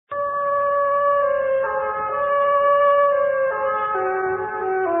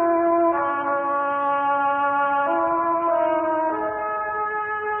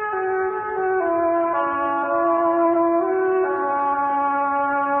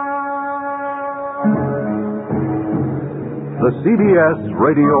The CBS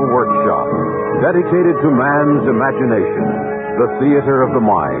Radio Workshop, dedicated to man's imagination, the theater of the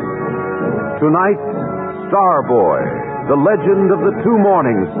mind. Tonight, Starboy, the legend of the two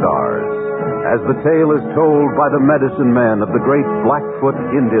morning stars, as the tale is told by the medicine men of the great Blackfoot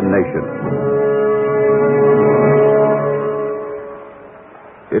Indian nation.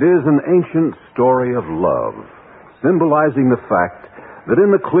 It is an ancient story of love, symbolizing the fact that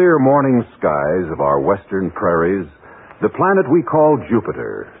in the clear morning skies of our western prairies, the planet we call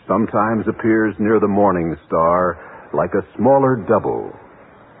Jupiter sometimes appears near the morning star like a smaller double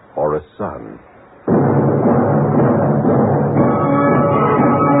or a sun.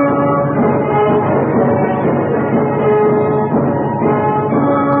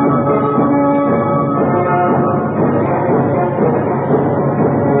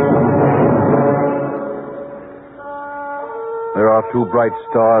 There are two bright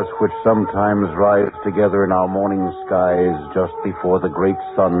stars which sometimes rise together in our morning skies just before the great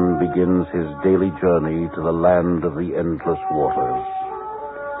sun begins his daily journey to the land of the endless waters.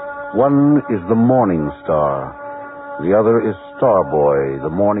 One is the morning star. The other is Starboy,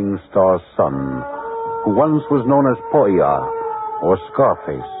 the morning star's son, who once was known as Poia, or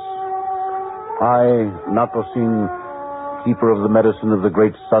Scarface. I, Natosin, keeper of the medicine of the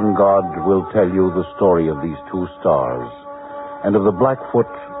great sun god, will tell you the story of these two stars, and of the Blackfoot,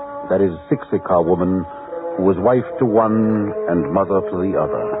 that is, Siksika woman, who was wife to one and mother to the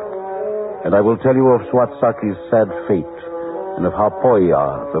other. And I will tell you of Swatsaki's sad fate, and of how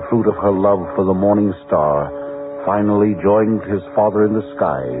Poia, the fruit of her love for the morning star, finally joined his father in the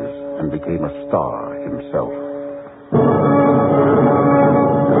skies and became a star himself.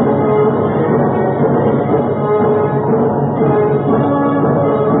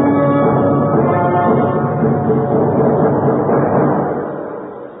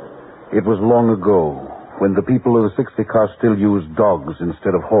 It was long ago, when the people of the Siksika still used dogs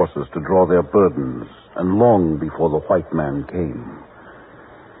instead of horses to draw their burdens, and long before the white man came.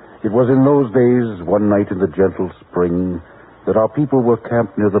 It was in those days, one night in the gentle spring, that our people were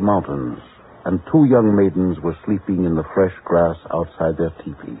camped near the mountains, and two young maidens were sleeping in the fresh grass outside their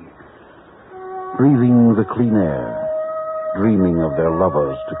teepee, breathing the clean air, dreaming of their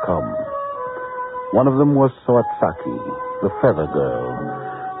lovers to come. One of them was Soatsaki, the feather girl,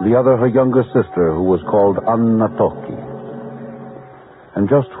 the other her younger sister, who was called Annatoki. And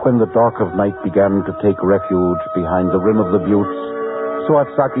just when the dark of night began to take refuge behind the rim of the buttes,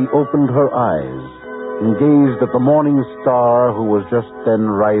 Soatsaki opened her eyes and gazed at the morning star who was just then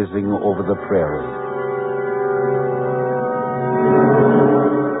rising over the prairie.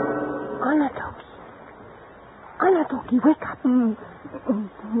 Annatoki, wake up.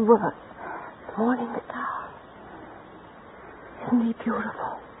 What? Morning star. Isn't he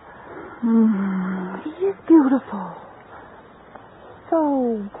beautiful? He is beautiful. So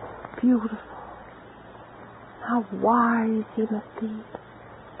beautiful. How wise he must be.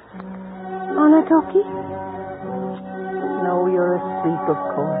 Annatoki? No, you're asleep, of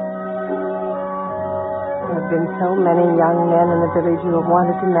course. There have been so many young men in the village who have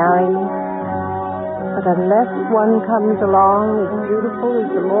wanted to marry me. But unless one comes along as beautiful as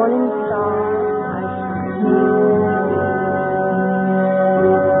the morning star, I shall.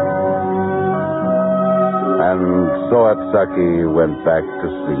 And Soatsaki went back to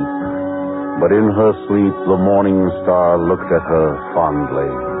sleep. But in her sleep, the morning star looked at her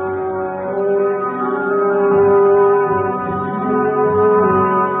fondly.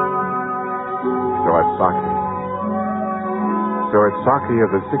 Soatsaki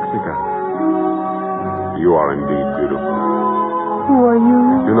of the Siksika. You are indeed beautiful. Who are you?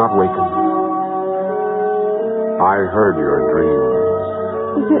 Do not waken. I heard your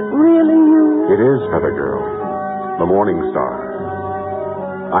dreams. Is it really you? It is, Feather Girl, the morning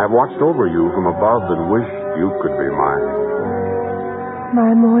star. I have watched over you from above and wished you could be mine.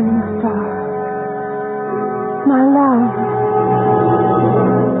 My morning star. My love.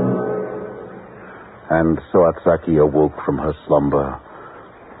 And Soatsaki awoke from her slumber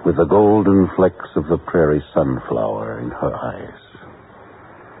with the golden flecks of the prairie sunflower in her eyes.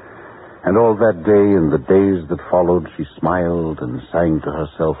 And all that day and the days that followed, she smiled and sang to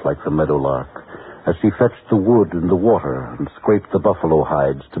herself like the meadowlark as she fetched the wood and the water and scraped the buffalo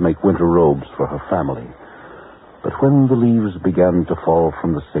hides to make winter robes for her family. But when the leaves began to fall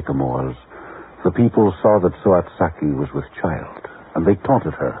from the sycamores, the people saw that Soatsaki was with child, and they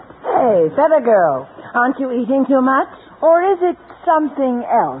taunted her. Hey, Feather Girl, aren't you eating too much? Or is it something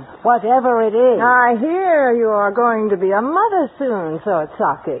else, whatever it is. I hear you are going to be a mother soon,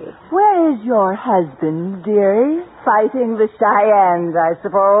 Sotsaki. Where is your husband, dearie? Fighting the Cheyennes, I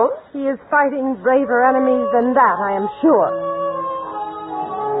suppose. He is fighting braver enemies than that, I am sure.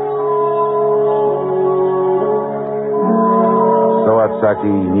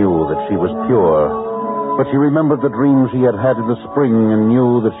 Sotsaki knew that she was pure. But she remembered the dreams she had had in the spring and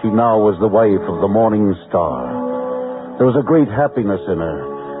knew that she now was the wife of the morning star. There was a great happiness in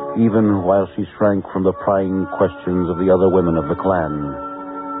her, even while she shrank from the prying questions of the other women of the clan.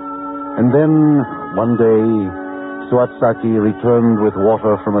 And then, one day, Sotsaki returned with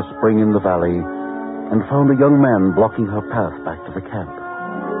water from a spring in the valley and found a young man blocking her path back to the camp.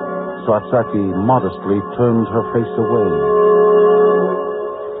 Sotsaki modestly turned her face away.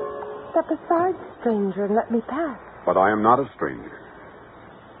 Step aside, stranger, and let me pass. But I am not a stranger.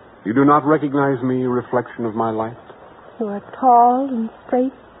 You do not recognize me, reflection of my light? You are tall and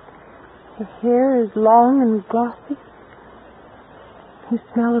straight. Your hair is long and glossy. You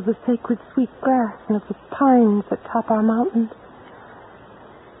smell of the sacred sweet grass and of the pines that top our mountains.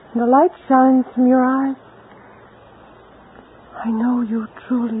 And the light shines from your eyes. I know you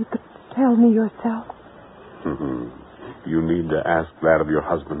truly, but tell me yourself. You need to ask that of your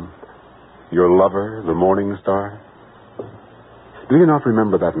husband. Your lover, the morning star? Do you not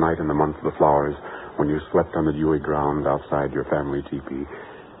remember that night in the month of the flowers when you slept on the dewy ground outside your family teepee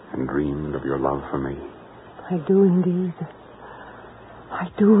and dreamed of your love for me? I do indeed. I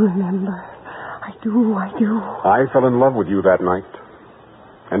do remember. I do. I fell in love with you that night.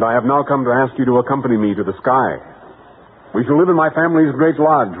 And I have now come to ask you to accompany me to the sky. We shall live in my family's great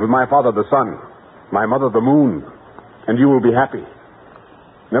lodge with my father the sun, my mother the moon, and you will be happy.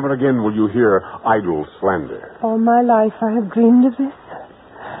 Never again will you hear idle slander. All my life I have dreamed of this.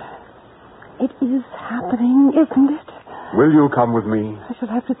 It is happening, isn't it? Will you come with me? I shall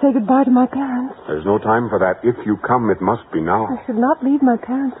have to say goodbye to my parents. There's no time for that. If you come, it must be now. I should not leave my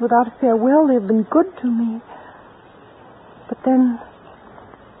parents without a farewell. They have been good to me. But then,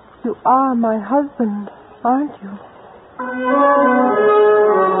 you are my husband, aren't you?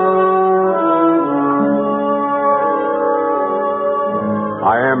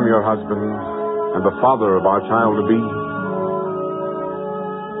 I am your husband and the father of our child-to-be.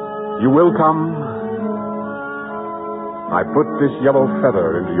 You will come. I put this yellow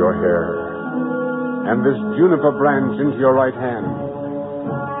feather into your hair and this juniper branch into your right hand.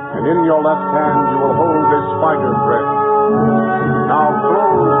 And in your left hand you will hold this spider thread. Now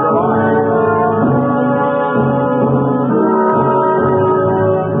close your eyes.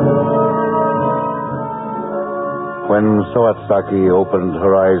 When Sotsaki opened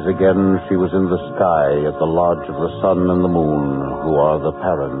her eyes again, she was in the sky at the lodge of the sun and the moon, who are the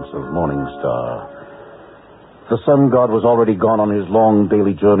parents of Morningstar. The sun god was already gone on his long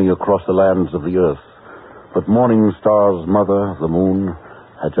daily journey across the lands of the earth, but Morningstar's mother, the moon,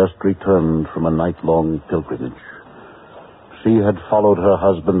 had just returned from a night-long pilgrimage. She had followed her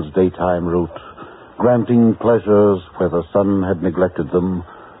husband's daytime route, granting pleasures where the sun had neglected them,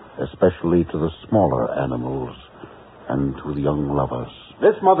 especially to the smaller animals and to the young lovers.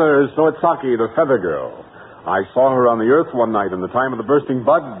 This mother is Sotsaki, the feather girl. I saw her on the earth one night in the time of the bursting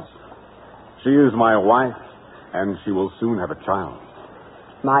buds. She is my wife, and she will soon have a child.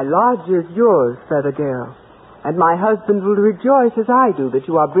 My lodge is yours, feather girl, and my husband will rejoice as I do that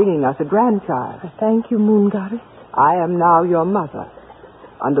you are bringing us a grandchild. Thank you, moon goddess. I am now your mother.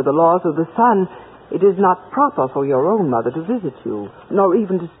 Under the laws of the sun, it is not proper for your own mother to visit you, nor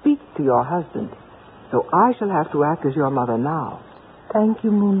even to speak to your husband. So I shall have to act as your mother now. Thank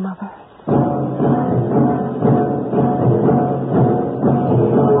you, Moon Mother.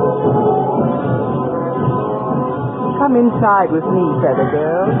 Come inside with me, feather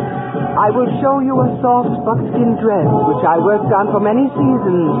girl. I will show you a soft buckskin dress which I worked on for many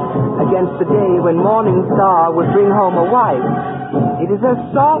seasons against the day when Morningstar would bring home a wife. It is as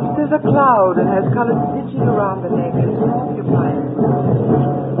soft as a cloud and has colored stitching around the neck and porcupine.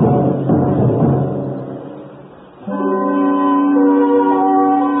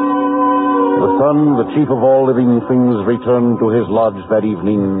 The sun, the chief of all living things, returned to his lodge that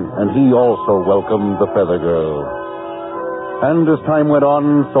evening, and he also welcomed the feather girl. And as time went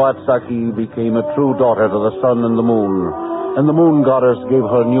on, Sotsaki became a true daughter to the sun and the moon goddess gave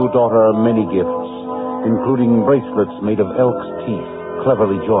her new daughter many gifts, including bracelets made of elk's teeth,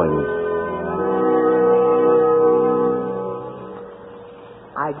 cleverly joined.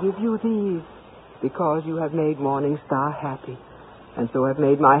 I give you these because you have made Morningstar happy, and so have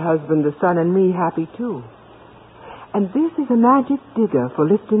made my husband, the sun, and me happy, too. And this is a magic digger for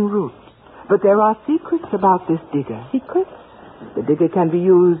lifting roots. But there are secrets about this digger. Secrets? The digger can be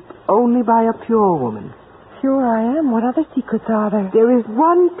used only by a pure woman. Sure I am. What other secrets are there? There is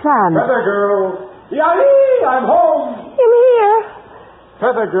one plan. Feather Girl! Yee! I'm home! In here.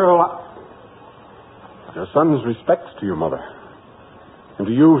 Feather Girl, your son's respects to you, Mother. And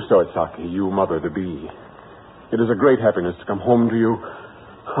to you, Soetsaki, you mother-to-be. It is a great happiness to come home to you.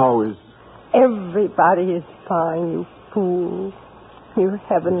 How is... Everybody is fine, you fool. Your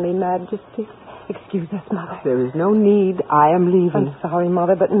heavenly majesty. Excuse us, Mother. There is no need. I am leaving. I'm sorry,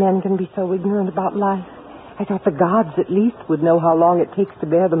 Mother, but men can be so ignorant about life. I thought the gods at least would know how long it takes to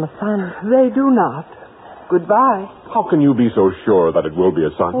bear them a son. They do not. Goodbye. How can you be so sure that it will be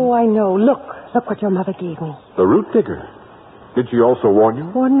a son? Oh, I know. Look what your mother gave me. The root digger. Did she also warn you?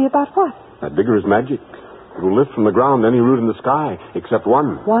 Warn me about what? That digger is magic. It will lift from the ground any root in the sky, except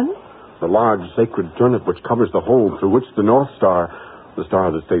one. One? The large sacred turnip which covers the hole through which the North Star, the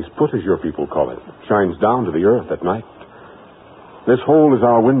star that stays put as your people call it, shines down to the earth at night. This hole is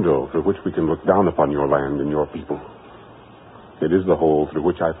our window through which we can look down upon your land and your people. It is the hole through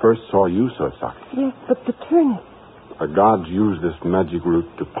which I first saw you, Soetsaki. Yes, but the turnip. The gods use this magic root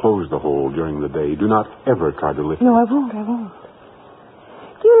to close the hole during the day. Do not ever try to lift it. No, I won't.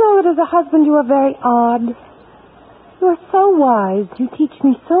 Do you know that as a husband you are very odd? You are so wise. You teach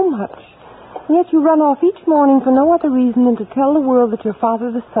me so much. And yet you run off each morning for no other reason than to tell the world that your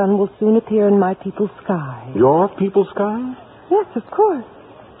father the sun will soon appear in my people's sky. Your people's sky? Yes, of course.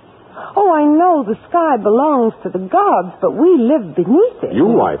 Oh, I know the sky belongs to the gods, but we live beneath it. You,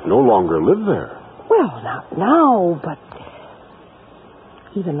 wife, no longer live there. Well, not now, but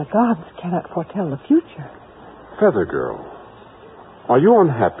even the gods cannot foretell the future. Feather Girl, are you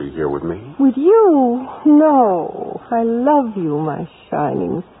unhappy here with me? With you? No. I love you, my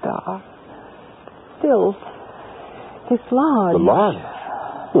shining star. Still, this lodge... The lodge?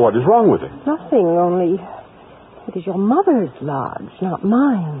 What is wrong with it? Nothing, only it is your mother's lodge, not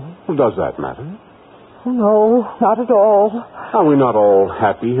mine. Well, does that matter? Oh, no, not at all. Are we not all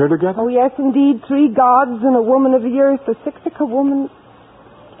happy here together? Oh, yes, indeed. 3 gods and a woman of the earth, a Sixica woman.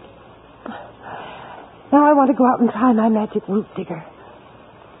 Now I want to go out and try my magic root digger.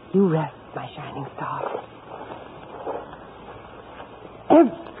 You rest, my shining star.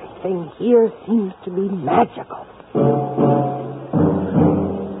 Everything here seems to be magical.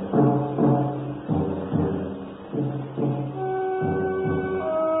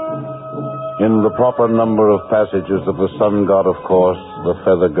 In the proper number of passages of the sun god, of course, the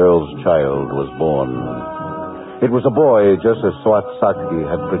Feather Girl's child was born. It was a boy, just as Soetsaki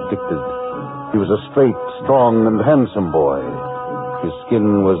had predicted. He was a straight, strong, and handsome boy. His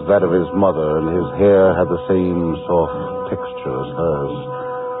skin was that of his mother, and his hair had the same soft texture as hers.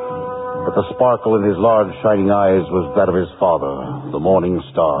 But the sparkle in his large, shining eyes was that of his father, the morning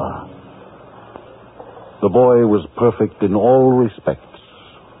star. The boy was perfect in all respects,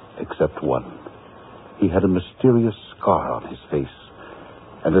 except one. He had a mysterious scar on his face,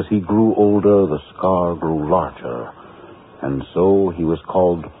 and as he grew older, the scar grew larger, and so he was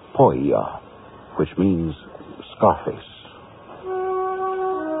called Poia, which means Scarface.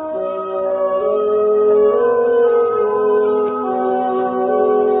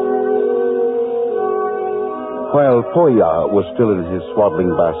 While Poia was still in his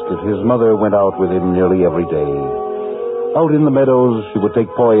swaddling basket, his mother went out with him nearly every day. Out in the meadows, she would take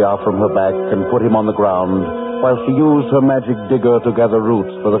Poia from her back and put him on the ground, while she used her magic digger to gather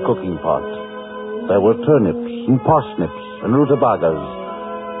roots for the cooking pot. There were turnips and parsnips and rutabagas,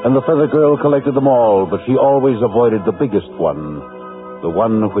 and the Feather Girl collected them all, but she always avoided the biggest one, the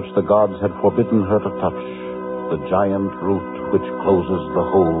one which the gods had forbidden her to touch, the giant root which closes the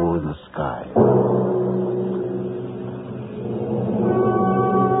hole in the sky.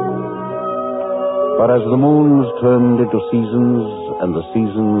 But as the moons turned into seasons and the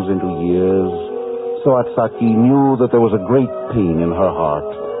seasons into years, Soetsaki knew that there was a great pain in her heart,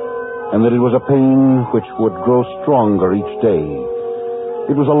 and that it was a pain which would grow stronger each day.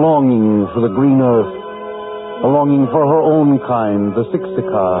 It was a longing for the green earth, a longing for her own kind, the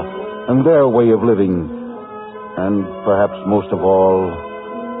Sixica, and their way of living, and perhaps most of all,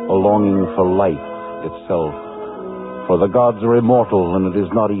 a longing for life itself. For the gods are immortal, and it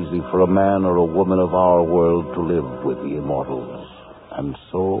is not easy for a man or a woman of our world to live with the immortals. And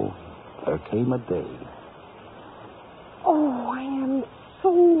so there came a day. Oh, I am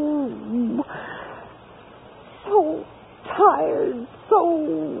so tired,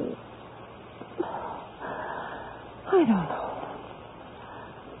 I don't know.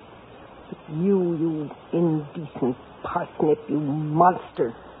 But you indecent parsnip, you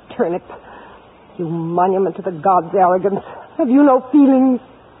monster turnip, you monument to the gods' arrogance. Have you no feelings?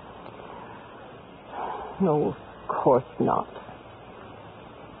 No, of course not.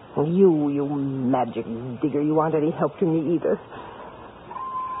 You magic digger, you aren't any help to me either.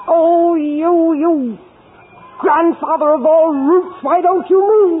 Oh, you grandfather of all roots, why don't you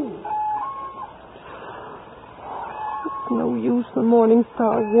move? It's no use, the morning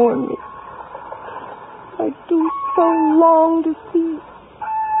star warned me. I do so long to see.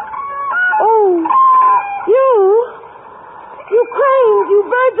 Oh, you cranes, you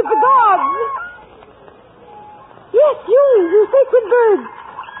birds of the gods. Yes, you sacred birds.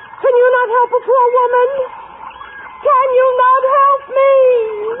 Can you not help a poor woman? Can you not help me?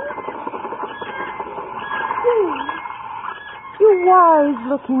 You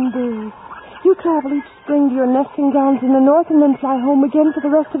wise-looking birds. You travel each spring to your nesting grounds in the north and then fly home again for the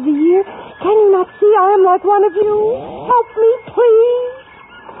rest of the year. Can you not see I am like one of you? Help me, please.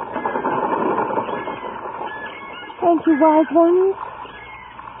 Thank you, wise ones.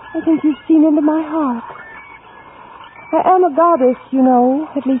 I think you've seen into my heart. I am a goddess, you know.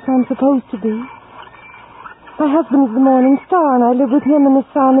 At least I'm supposed to be. My husband is the morning star, and I live with him and the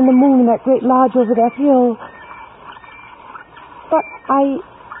sun and the moon in that great lodge over that hill. But I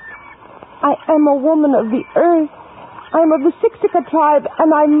am a woman of the earth. I am of the Siksika tribe,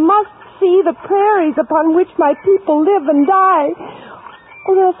 and I must see the prairies upon which my people live and die,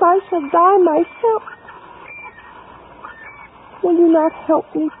 or else I shall die myself. Will you not help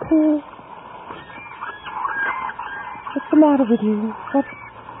me, Pearl? What's the matter with you? What?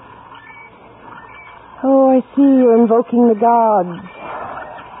 Oh, I see you're invoking the gods.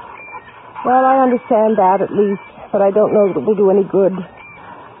 Well, I understand that at least, but I don't know that it will do any good.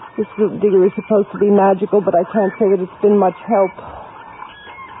 This root digger is supposed to be magical, but I can't say that it's been much help.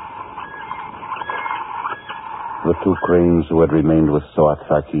 The two cranes who had remained with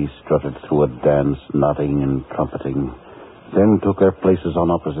Soatsaki strutted through a dance, nodding and trumpeting, then took their places on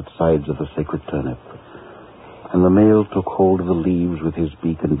opposite sides of the sacred turnip. And the male took hold of the leaves with his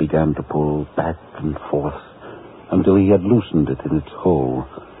beak and began to pull back and forth until he had loosened it in its hole.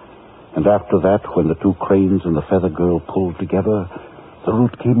 And after that, when the two cranes and the feather girl pulled together, the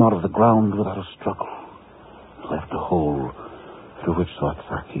root came out of the ground without a struggle, left a hole through which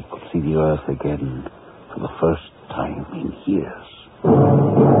Soatsaki could see the earth again for the first time in years.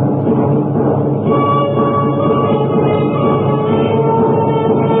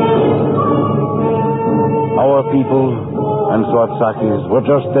 Our people and Soatsaki's were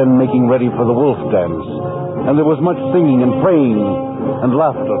just then making ready for the wolf dance, and there was much singing and praying and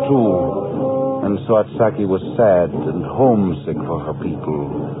laughter, too. And Soatsaki was sad and homesick for her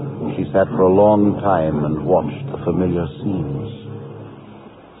people. She sat for a long time and watched the familiar scenes.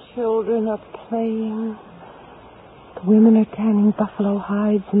 Children are playing. The women are tanning buffalo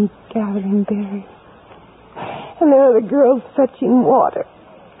hides and gathering berries. And there are the girls fetching water.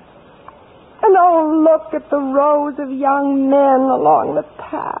 And oh, look at the rows of young men along the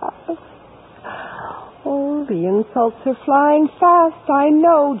path. Oh, the insults are flying fast, I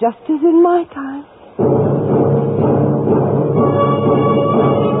know, just as in my time.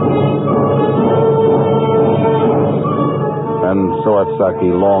 And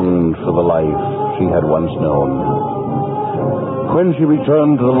Soatsaki longed for the life she had once known. When she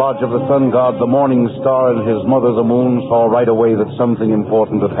returned to the lodge of the sun god, the morning star and his mother, the moon, saw right away that something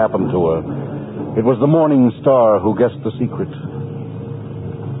important had happened to her. It was the morning star who guessed the secret.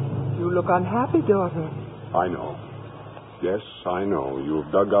 You look unhappy, daughter. I know. Yes, I know.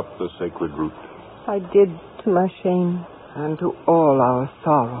 You've dug up the sacred root. I did, to my shame. And to all our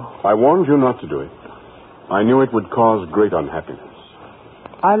sorrow. I warned you not to do it. I knew it would cause great unhappiness.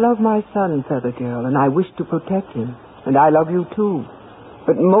 I love my son, Feather Girl, and I wish to protect him. And I love you, too.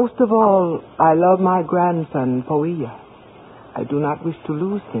 But most of all, I love my grandson, Poia. I do not wish to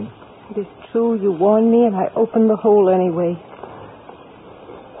lose him. It is true, you warned me, and I opened the hole anyway.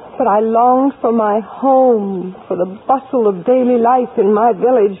 But I longed for my home, for the bustle of daily life in my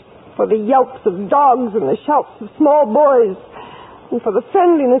village, for the yelps of dogs and the shouts of small boys, and for the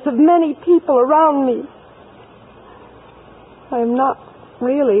friendliness of many people around me. I am not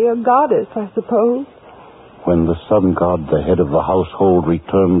really a goddess, I suppose. When the sun god, the head of the household,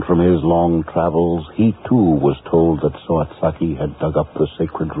 returned from his long travels, he too was told that Soatsaki had dug up the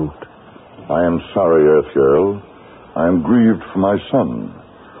sacred root. I am sorry, Earth Girl. I am grieved for my son.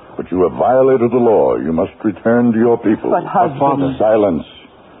 But you have violated the law. You must return to your people. But, husband... Silence.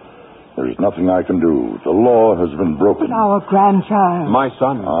 There is nothing I can do. The law has been broken. But our grandchild... My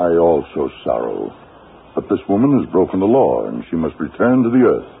son... I also sorrow. But this woman has broken the law, and she must return to the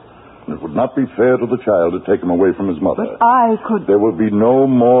earth. And it would not be fair to the child to take him away from his mother. But I could... There will be no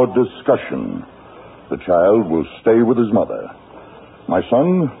more discussion. The child will stay with his mother. My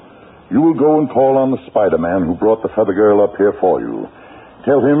son... You will go and call on the Spider-Man who brought the Feather Girl up here for you.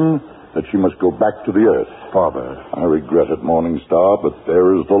 Tell him that she must go back to the earth. Father. I regret it, Morning Star, but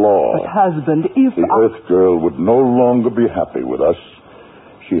there is the law. But, husband, if The Earth Girl would no longer be happy with us.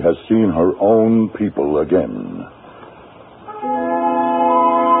 She has seen her own people again.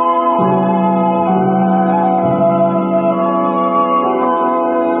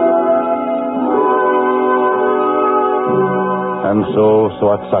 And so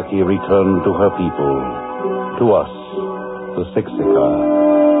Suatsaki returned to her people, to us, the Siksika.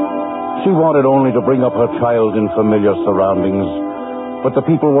 She wanted only to bring up her child in familiar surroundings, but the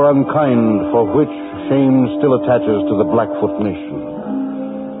people were unkind, for which shame still attaches to the Blackfoot nation.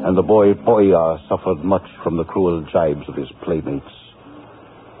 And the boy Poia suffered much from the cruel jibes of his playmates.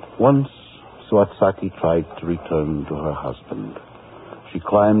 Once, Suatsaki tried to return to her husband. She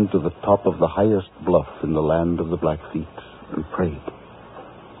climbed to the top of the highest bluff in the land of the Blackfeet and prayed.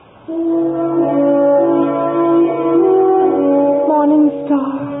 Morning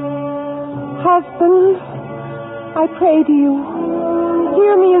Star, husband, I pray to you.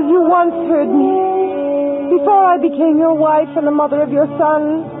 Hear me as you once heard me, before I became your wife and the mother of your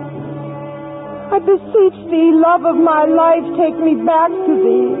son. I beseech thee, love of my life, take me back to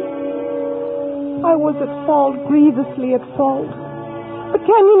thee. I was at fault, grievously at fault. But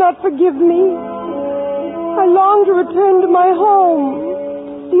can you not forgive me? I long to return to my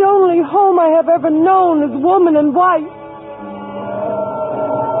home, the only home I have ever known as woman and wife.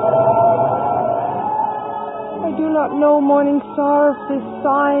 I do not know, Morning Star, if this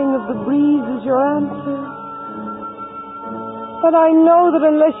sighing of the breeze is your answer. But I know that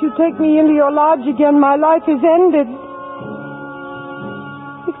unless you take me into your lodge again, my life is ended.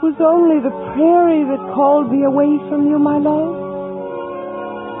 It was only the prairie that called me away from you, my love.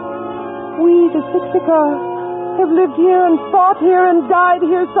 We, the Siksika, have lived here and fought here and died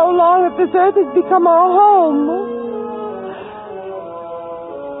here so long that this earth has become our home.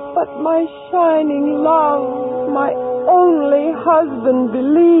 But my shining love, my only husband,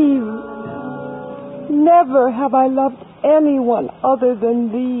 believe, never have I loved anyone other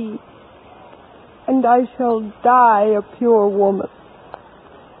than thee, and I shall die a pure woman.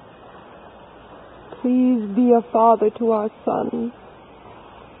 Please be a father to our son.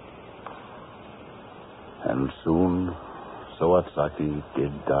 And soon, Suatsaki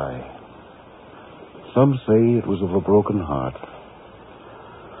did die. Some say it was of a broken heart.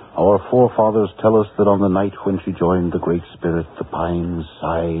 Our forefathers tell us that on the night when she joined the Great Spirit, the pines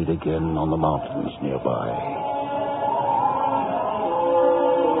sighed again on the mountains nearby.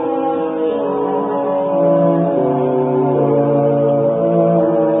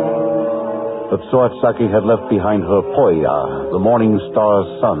 But Suatsaki had left behind her Poia, the morning star's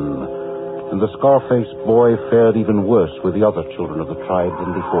son, and the scar-faced boy fared even worse with the other children of the tribe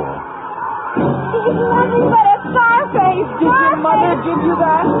than before. He's nothing but a scar-face. Did your mother give you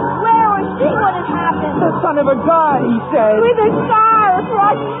that? Where was she when it happened? The son of a god, he said. With a scar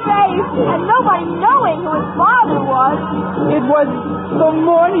across his face, and nobody knowing who his father was. It was the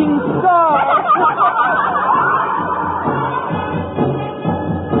morning star.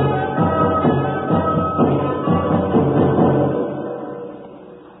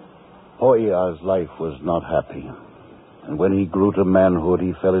 Poia's life was not happy, and when he grew to manhood,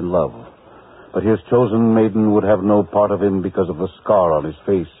 he fell in love. But his chosen maiden would have no part of him because of the scar on his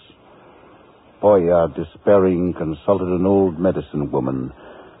face. Poia, despairing, consulted an old medicine woman,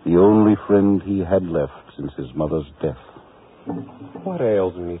 the only friend he had left since his mother's death. What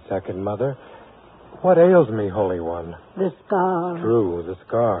ails me, second mother? What ails me, Holy One? The scar. True, the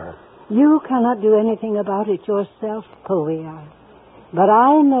scar. You cannot do anything about it yourself, Poia. But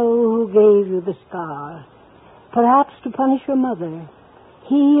I know who gave you the scar. Perhaps to punish your mother.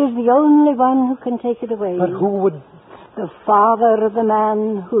 He is the only one who can take it away. But who would... The father of the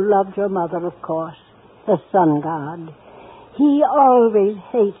man who loved your mother, of course. The sun god. He always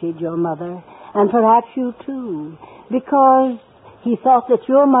hated your mother, and perhaps you too, because he thought that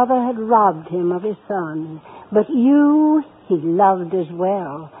your mother had robbed him of his son. But you he loved as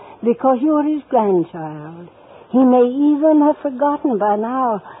well, because you were his grandchild. He may even have forgotten by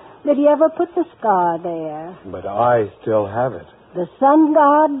now that he ever put the scar there. But I still have it. The sun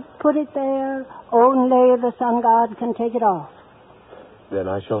god put it there. Only the sun god can take it off. Then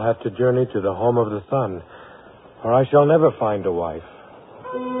I shall have to journey to the home of the sun, or I shall never find a wife.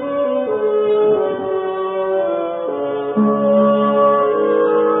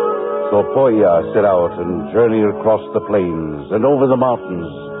 So Poia set out and journeyed across the plains and over the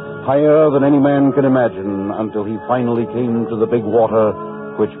mountains, higher than any man can imagine, until he finally came to the big water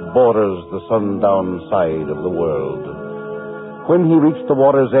which borders the sundown side of the world. When he reached the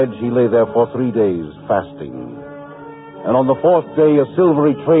water's edge, he lay there for 3 days, fasting. And on the fourth day, a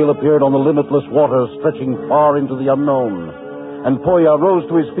silvery trail appeared on the limitless waters, stretching far into the unknown. And Poya rose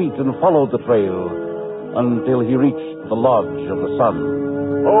to his feet and followed the trail until he reached the lodge of the sun.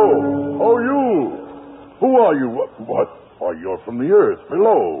 Oh, you! Who are you? What? Why, you're from the earth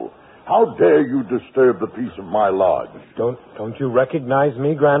below. How dare you disturb the peace of my lodge? Don't you recognize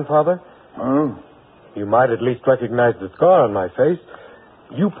me, Grandfather? Huh? You might at least recognize the scar on my face.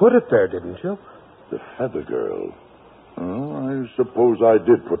 You put it there, didn't you? The Feather Girl. Oh, I suppose I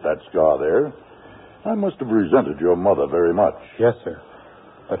did put that scar there. I must have resented your mother very much. Yes, sir.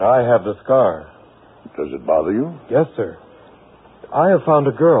 But I have the scar. Does it bother you? Yes, sir. I have found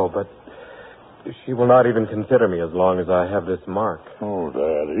a girl, but she will not even consider me as long as I have this mark. Oh,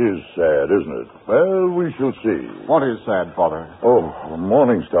 that is sad, isn't it? Well, we shall see. What is sad, Father? Oh,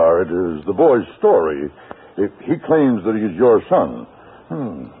 Morningstar, it is the boy's story. He claims that he is your son.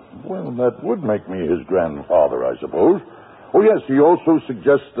 Well, that would make me his grandfather, I suppose. Oh, yes, he also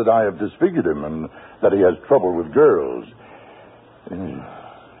suggests that I have disfigured him and that he has trouble with girls.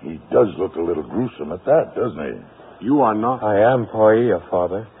 He does look a little gruesome at that, doesn't he? You are not... I am Poya,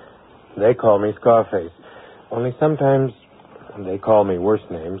 Father. They call me Scarface. Only sometimes they call me worse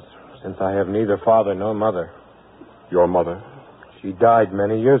names, since I have neither father nor mother. Your mother? She died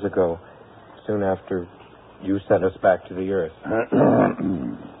many years ago, soon after you sent us back to the earth.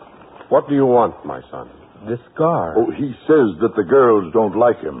 What do you want, my son? The scar. Oh, he says that the girls don't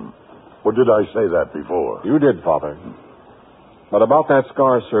like him. Or did I say that before? You did, Father. But about that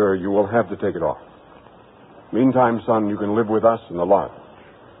scar, sir, you will have to take it off. Meantime, son, you can live with us in the lodge.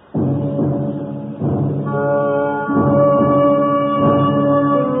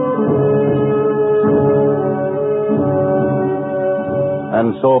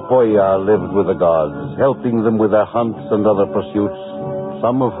 And so Poya lived with the gods, helping them with their hunts and other pursuits,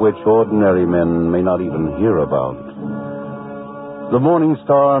 some of which ordinary men may not even hear about. The morning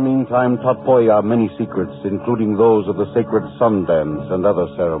star, meantime, taught Poya many secrets, including those of the sacred sun dance and other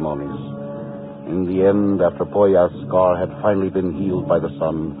ceremonies. In the end, after Poya's scar had finally been healed by the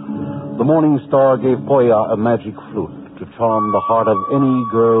sun, the morning star gave Poya a magic flute to charm the heart of any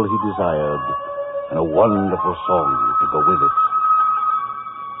girl he desired, and a wonderful song to go with it.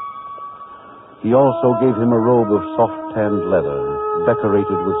 He also gave him a robe of soft-tanned leather,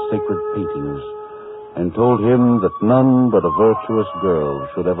 decorated with sacred paintings, and told him that none but a virtuous girl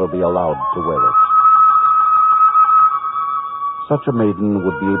should ever be allowed to wear it. Such a maiden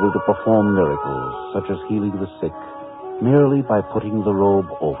would be able to perform miracles, such as healing the sick, merely by putting the robe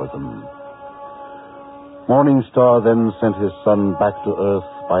over them. Morning Star then sent his son back to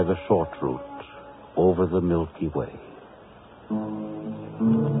Earth by the short route, over the Milky Way.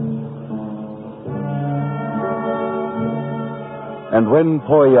 And when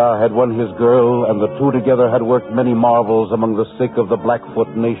Poya had won his girl, and the two together had worked many marvels among the sick of the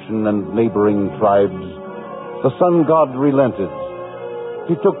Blackfoot nation and neighboring tribes, the sun god relented.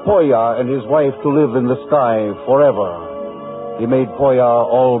 He took Poya and his wife to live in the sky forever. He made Poya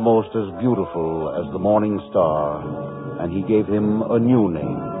almost as beautiful as the morning star, and he gave him a new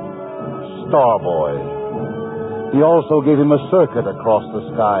name, Starboy. He also gave him a circuit across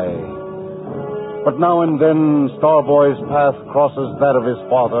the sky. But now and then, Starboy's path crosses that of his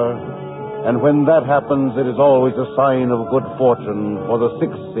father, and when that happens, it is always a sign of good fortune for the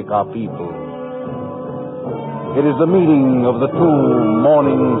Siksika people. It is the meeting of the two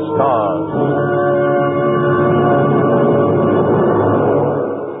morning stars.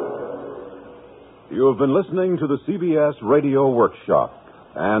 You have been listening to the CBS Radio Workshop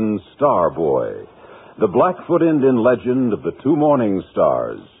and Starboy, the Blackfoot Indian legend of the two morning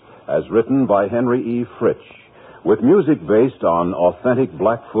stars, as written by Henry E. Fritsch, with music based on authentic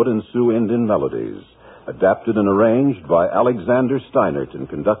Blackfoot and Sioux Indian melodies, adapted and arranged by Alexander Steinert and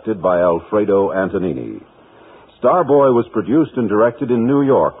conducted by Alfredo Antonini. Starboy was produced and directed in New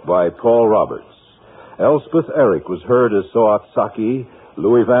York by Paul Roberts. Elspeth Eric was heard as Soat Saki,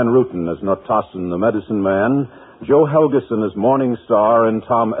 Louis Van Ruten as Notassin the Medicine Man, Joe Helgeson as Morning Star, and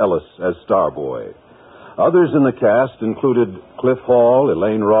Tom Ellis as Starboy. Others in the cast included Cliff Hall,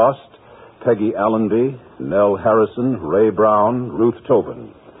 Elaine Rost, Peggy Allenby, Nell Harrison, Ray Brown, Ruth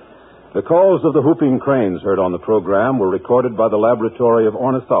Tobin. The calls of the whooping cranes heard on the program were recorded by the Laboratory of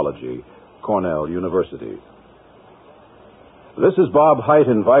Ornithology, Cornell University. This is Bob Hite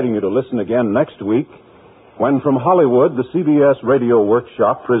inviting you to listen again next week when from Hollywood the CBS Radio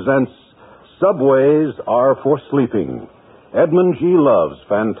Workshop presents Subways Are for Sleeping, Edmund G. Love's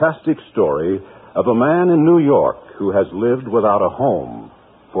fantastic story of a man in New York who has lived without a home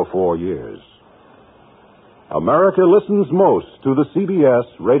for 4 years. America listens most to the CBS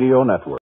Radio Network.